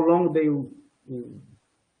 so how long they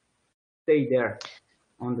stay there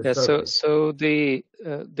on the surface? So the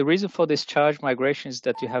reason for this charge migration is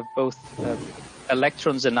that you have both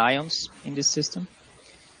electrons and ions in this system.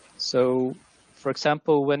 So, for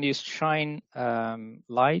example, when you shine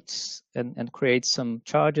light and create some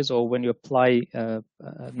charges, or when you apply a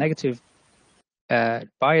negative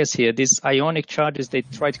bias here, these ionic charges, they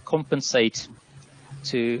try to compensate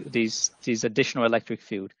to these additional electric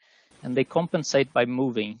field, and they compensate by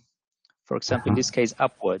moving, for example, in this case,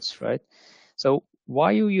 upwards, right? So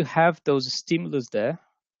while you have those stimulus there,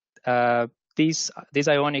 these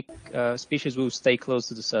ionic species will stay close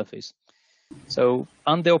to the surface. So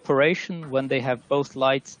under operation, when they have both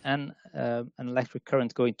light and an electric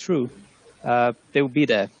current going through, they will be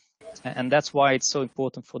there. And that's why it's so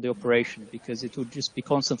important for the operation, because it will just be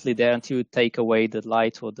constantly there until you take away the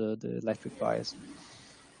light or the electric bias.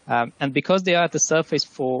 And because they are at the surface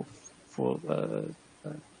for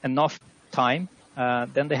enough time,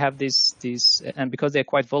 then they have these, and because they're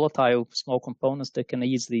quite volatile, small components, they can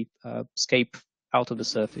easily escape out of the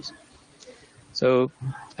surface. So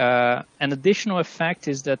an additional effect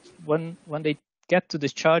is that when they get to the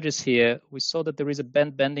charges here, we saw that there is a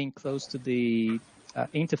bending close to the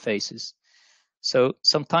interfaces. So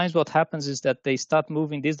sometimes what happens is that they start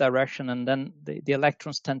moving this direction, and then the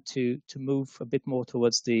electrons tend to move a bit more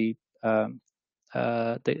towards the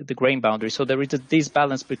grain boundary. So there is a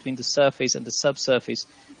disbalance between the surface and the subsurface,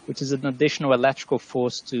 which is an additional electrical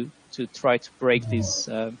force to try to break these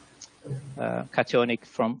cationic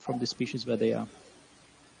from the species where they are.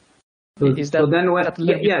 Is that, so then when,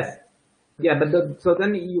 yes, but so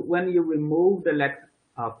then when you remove the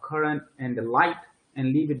current and the light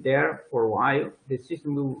and leave it there for a while, the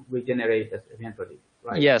system will regenerate eventually,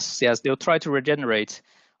 right? Yes, they'll try to regenerate.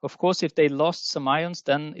 Of course, if they lost some ions,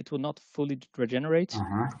 then it will not fully regenerate,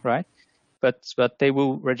 right? But they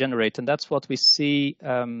will regenerate, and that's what we see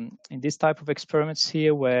in this type of experiments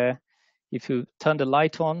here, where if you turn the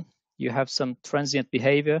light on, you have some transient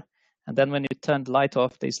behavior, and then when you turn the light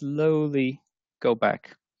off, they slowly go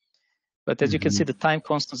back. But as you can see, the time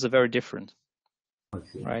constants are very different,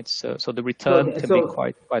 right? So the return can be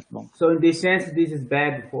quite long. So in this sense, this is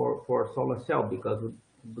bad for solar cell because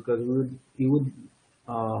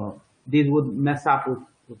this would mess up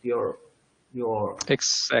with your device.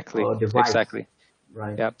 Exactly.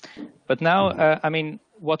 Right. Yeah. But now, I mean,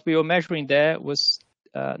 what we were measuring there was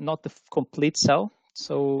not the complete cell.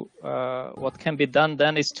 So what can be done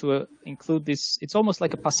then is to include this. It's almost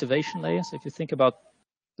like a passivation layer. So if you think about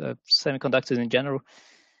semiconductors in general,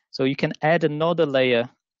 so you can add another layer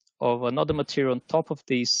of another material on top of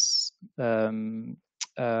this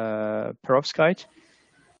perovskite.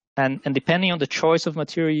 And depending on the choice of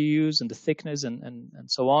material you use and the thickness and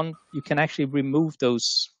so on, you can actually remove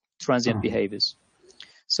those transient behaviors.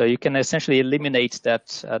 So you can essentially eliminate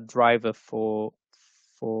that driver for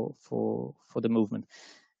the movement.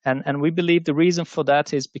 And we believe the reason for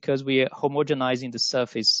that is because we are homogenizing the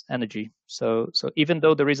surface energy. So even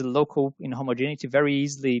though there is a local inhomogeneity, very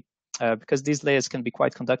easily, because these layers can be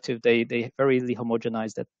quite conductive, they very easily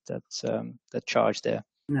homogenize that charge there.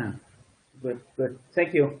 Yeah, good.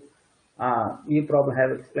 Thank you. You probably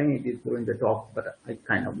have explained it during the talk, but I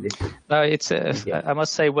kind of missed it. No, it's. I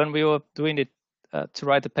must say, when we were doing it to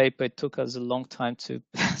write the paper, it took us a long time to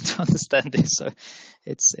to understand this. So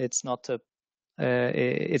it's not a.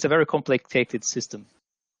 It's a very complicated system.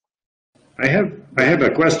 I have a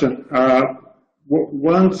question.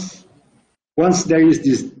 Once there is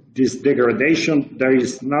this degradation, there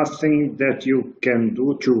is nothing that you can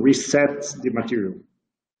do to reset the material.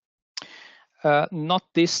 Not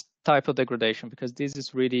this type of degradation, because this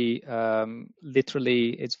is really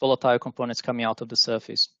literally it's volatile components coming out of the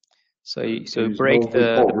surface. So you break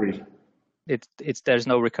there's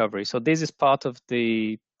no recovery. So this is part of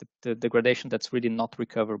the degradation that's really not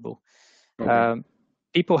recoverable. Okay.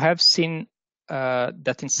 People have seen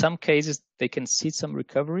that in some cases they can see some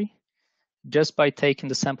recovery just by taking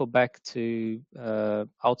the sample back to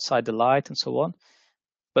outside the light and so on.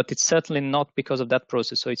 But it's certainly not because of that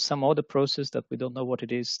process. So it's some other process that we don't know what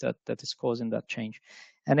it is that is causing that change.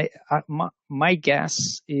 And my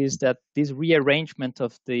guess is that this rearrangement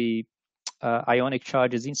of the ionic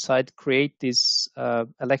charges inside create these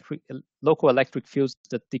local electric fields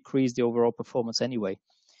that decrease the overall performance anyway.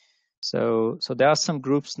 So there are some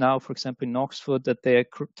groups now, for example, in Oxford, that they're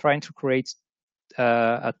trying to create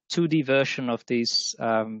a 2D version of these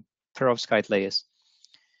perovskite layers.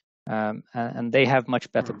 And they have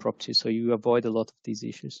much better properties, so you avoid a lot of these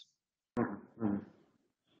issues. Well,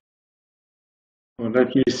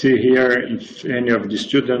 let me see here if any of the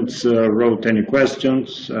students wrote any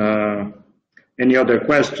questions. Any other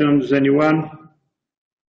questions, anyone?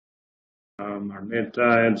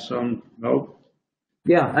 Marneta, Edson, no?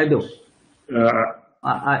 Yeah, I do.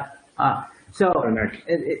 So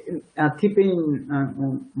keeping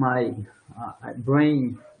my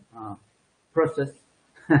brain process.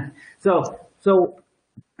 so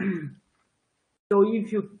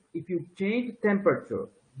if you change temperature,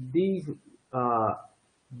 these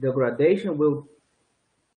degradation will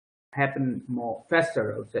happen more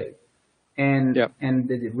faster, I would say, and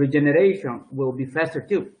the regeneration will be faster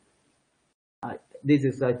too. I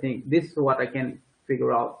think this is what I can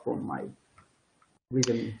figure out from my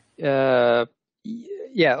reasoning.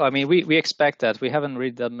 Yeah, I mean, we expect that. We haven't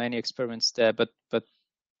really done many experiments there, but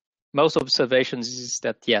most observations is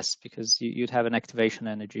that yes, because you'd have an activation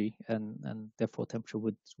energy, and therefore temperature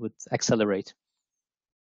would accelerate.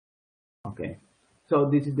 Okay, so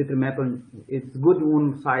this is detrimental. It's good on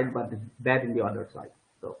one side, but it's bad in the other side.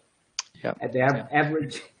 So yeah, at the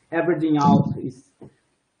averaging out is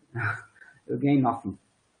you gain nothing,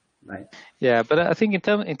 right? Yeah, but I think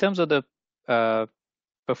in terms of the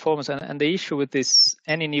performance and the issue with this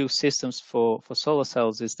any new systems for solar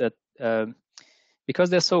cells is that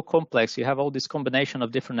because they're so complex, you have all this combination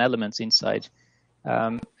of different elements inside.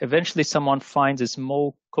 Eventually, someone finds a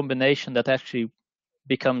small combination that actually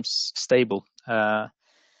becomes stable.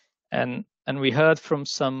 And we heard from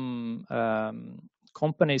some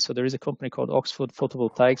companies. So there is a company called Oxford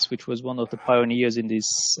Photovoltaics, which was one of the pioneers in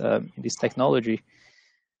this technology.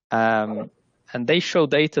 And they show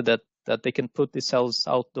data that they can put the cells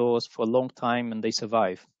outdoors for a long time and they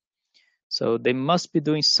survive. So they must be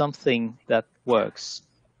doing something that works,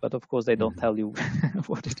 but of course they don't tell you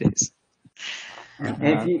what it is.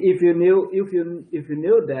 And if you knew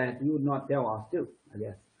that, you would not tell us too, I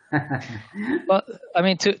guess. Well, I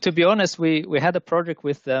mean, to be honest, we had a project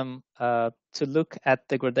with them to look at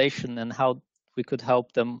degradation and how we could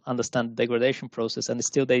help them understand the degradation process, and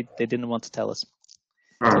still they didn't want to tell us.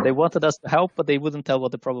 So they wanted us to help, but they wouldn't tell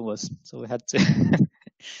what the problem was. So we had to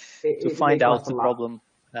find out the problem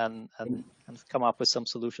and come up with some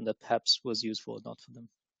solution that perhaps was useful or not for them.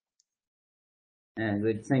 And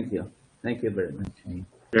thank you very much.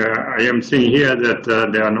 I am seeing here that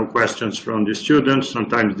there are no questions from the students.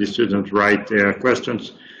 Sometimes the students write their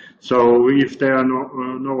questions. So if there are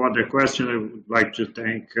no other questions, I would like to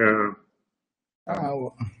thank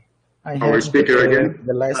our speaker again.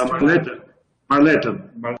 The last Marleta.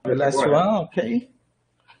 The last one, okay.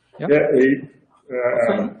 Yeah.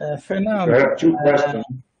 Fernando, I have two questions.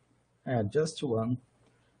 Just one.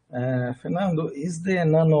 Fernando, is the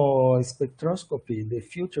nanospectroscopy the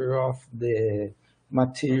future of the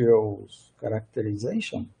materials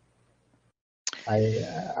characterization?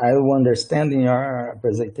 I understand in your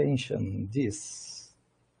presentation this.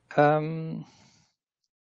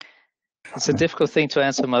 It's a difficult thing to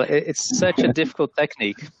answer. It's such a difficult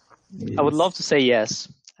technique. Yes. I would love to say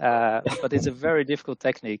yes, but it's a very difficult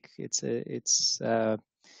technique. You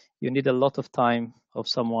need a lot of time of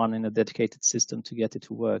someone in a dedicated system to get it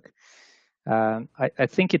to work. I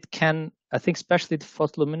think it can. I think especially the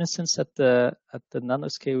photoluminescence at the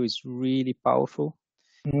nanoscale is really powerful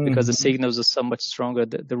because the signals are so much stronger.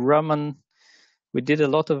 The Raman, we did a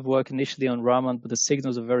lot of work initially on Raman, but the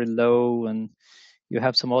signals are very low, and you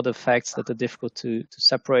have some other effects that are difficult to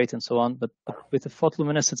separate and so on. But with the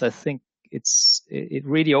photoluminescence, I think it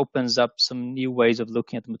really opens up some new ways of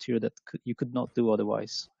looking at the material that you could not do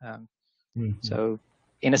otherwise. So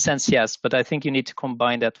in a sense, yes, but I think you need to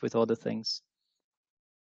combine that with other things.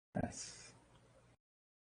 Yes.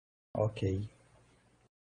 Okay.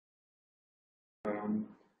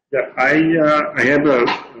 Yeah, I have a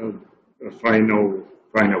final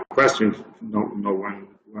question. No one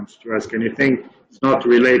wants to ask anything. It's not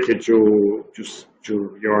related to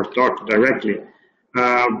your talk directly.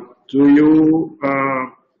 How do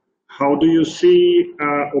you see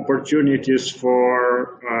opportunities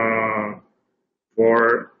for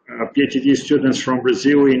PhD students from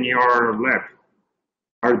Brazil in your lab?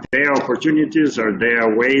 Are there opportunities? Are there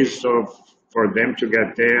ways for them to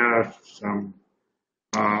get there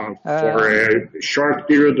for a short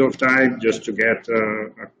period of time, just to get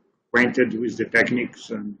acquainted with the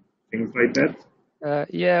techniques and things like that?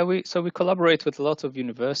 Yeah, we collaborate with a lot of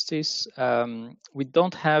universities. We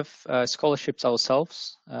don't have scholarships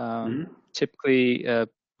ourselves. Typically,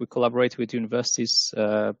 we collaborate with universities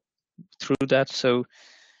through that. So,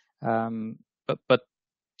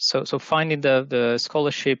 so finding the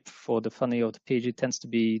scholarship for the funding of the PhD tends to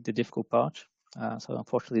be the difficult part. So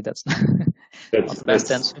unfortunately, that's not the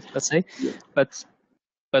best answer, let's say. Yeah.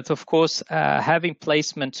 But of course, having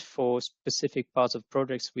placement for specific parts of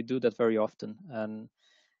projects, we do that very often,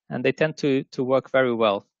 and they tend to work very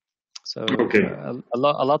well. So a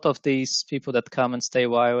lot of these people that come and stay a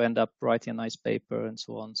while end up writing a nice paper and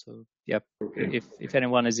so on. So yeah, if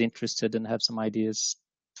anyone is interested and have some ideas,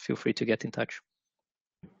 feel free to get in touch.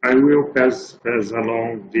 I will pass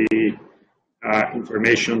along the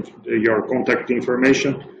information, your contact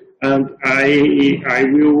information, and I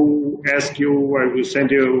will ask you. I will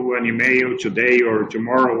send you an email today or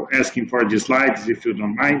tomorrow asking for the slides, if you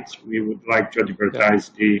don't mind. We would like to advertise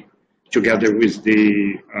together with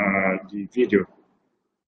the video.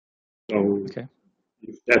 So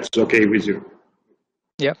if that's okay with you.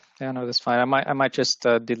 Yeah, no, that's fine. I might just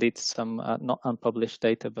delete some not unpublished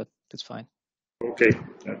data, but it's fine. Okay,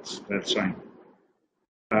 that's fine.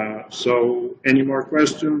 So, any more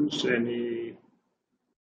questions? Any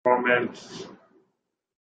comments?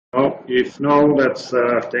 No. If no, let's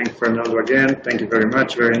thank Fernando again. Thank you very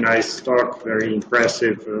much. Very nice talk. Very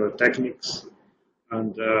impressive techniques,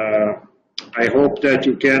 and I hope that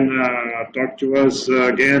you can talk to us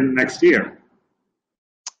again next year.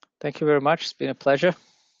 Thank you very much. It's been a pleasure.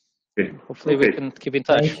 Okay. Hopefully we can keep in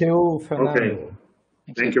touch. Thank you, Fernando. Okay.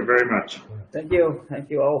 Thank you very much. Thank you. Thank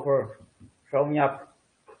you all for showing up.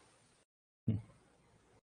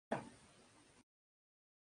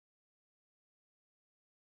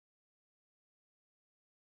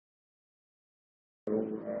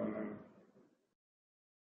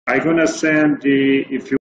 I'm gonna send if you